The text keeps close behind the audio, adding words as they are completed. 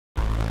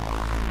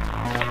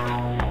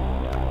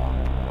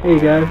Hey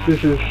guys,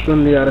 this is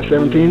Sunday out of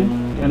 17,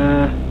 and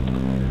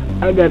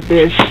I got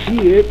that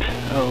shit.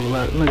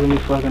 Oh, look at me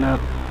fucking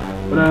up.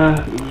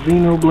 But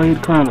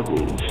Xenoblade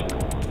Chronicles.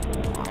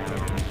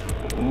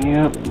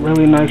 Yep,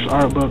 really nice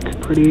art book.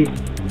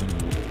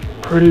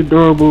 Pretty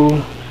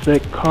durable,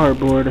 thick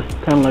cardboard,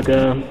 kind of like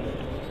a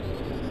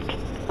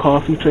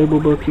coffee table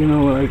book, you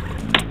know, like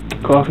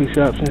coffee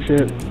shops and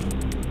shit.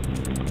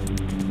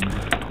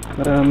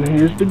 But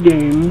here's the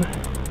game.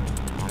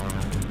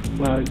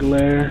 A lot of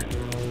glare.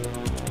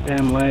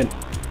 Damn light.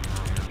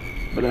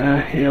 But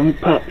yeah, let me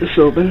pop this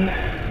open.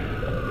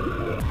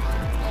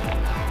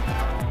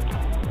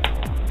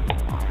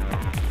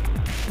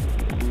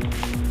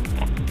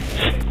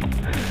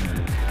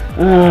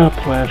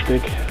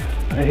 Plastic.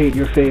 I hate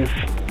your face.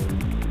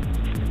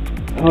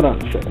 Hold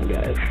on a second,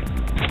 guys.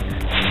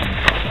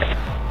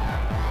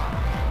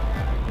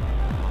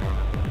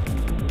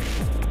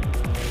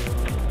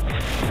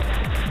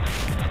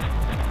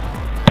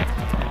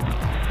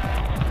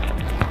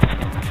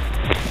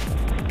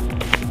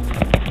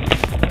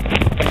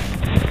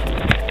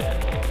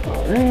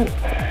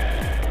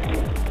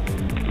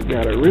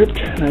 Got it ripped,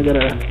 and I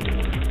gotta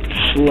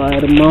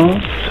slide them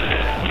off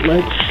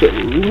like so.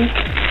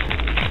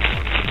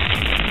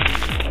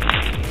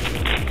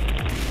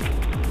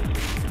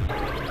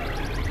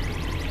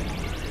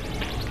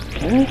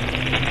 Okay.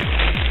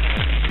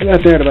 I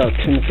got there at about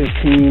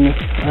 10:15.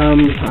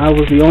 I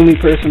was the only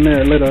person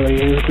there, literally.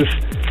 It was just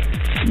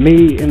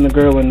me and the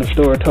girl in the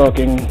store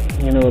talking,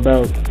 you know,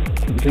 about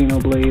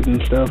Xenoblade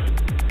and stuff.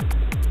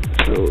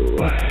 So,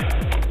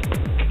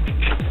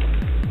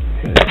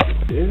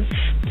 here's this.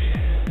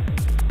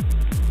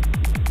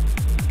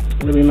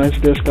 Really nice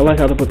disc. I like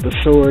how they put the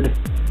sword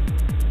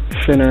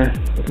center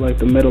with like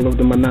the middle of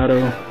the Monado.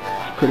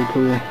 It's pretty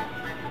cool.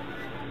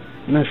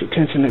 Nice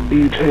attention to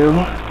detail.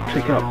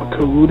 Check out my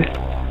code.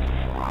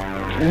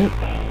 Okay.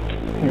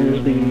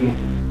 Here's the.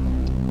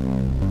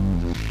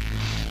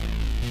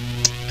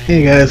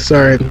 Hey guys,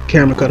 sorry, the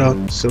camera cut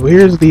off. So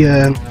here's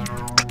the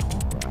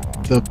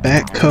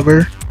back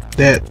cover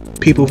that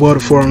people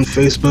voted for on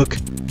Facebook.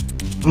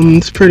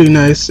 It's pretty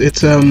nice.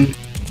 It's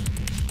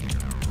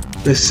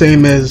the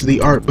same as the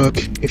art book,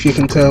 if you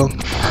can tell.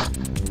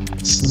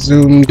 It's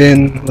zoomed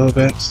in a little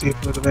bit. See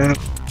if look at that.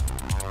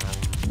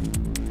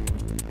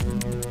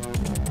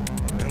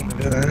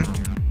 Look at that.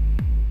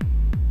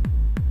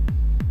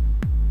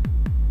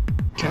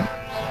 Okay.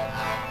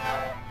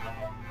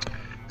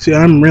 See,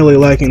 I'm really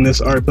liking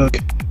this art book.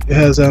 It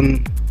has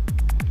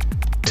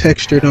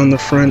textured on the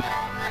front,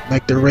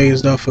 like they're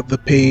raised off of the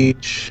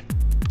page.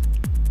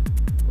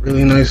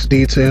 Really nice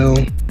detail.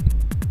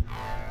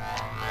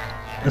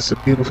 That's a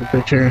beautiful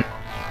picture.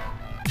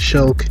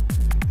 Shulk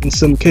in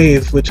some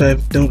cave, which I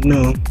don't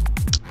know.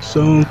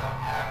 So,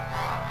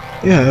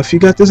 yeah, if you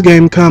got this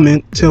game,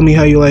 comment. Tell me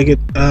how you like it.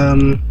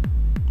 I'm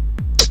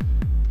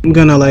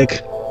gonna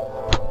like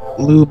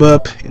lube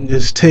up and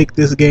just take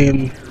this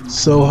game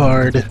so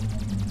hard.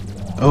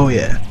 Oh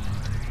yeah.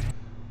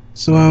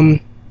 So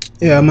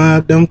yeah, I'm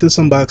done with this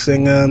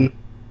unboxing.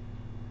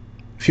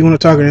 If you want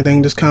to talk or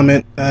anything, just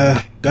comment.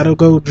 Gotta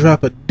go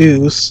drop a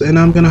deuce, and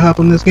I'm gonna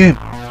hop on this game.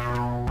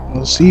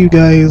 I'll see you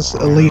guys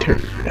later.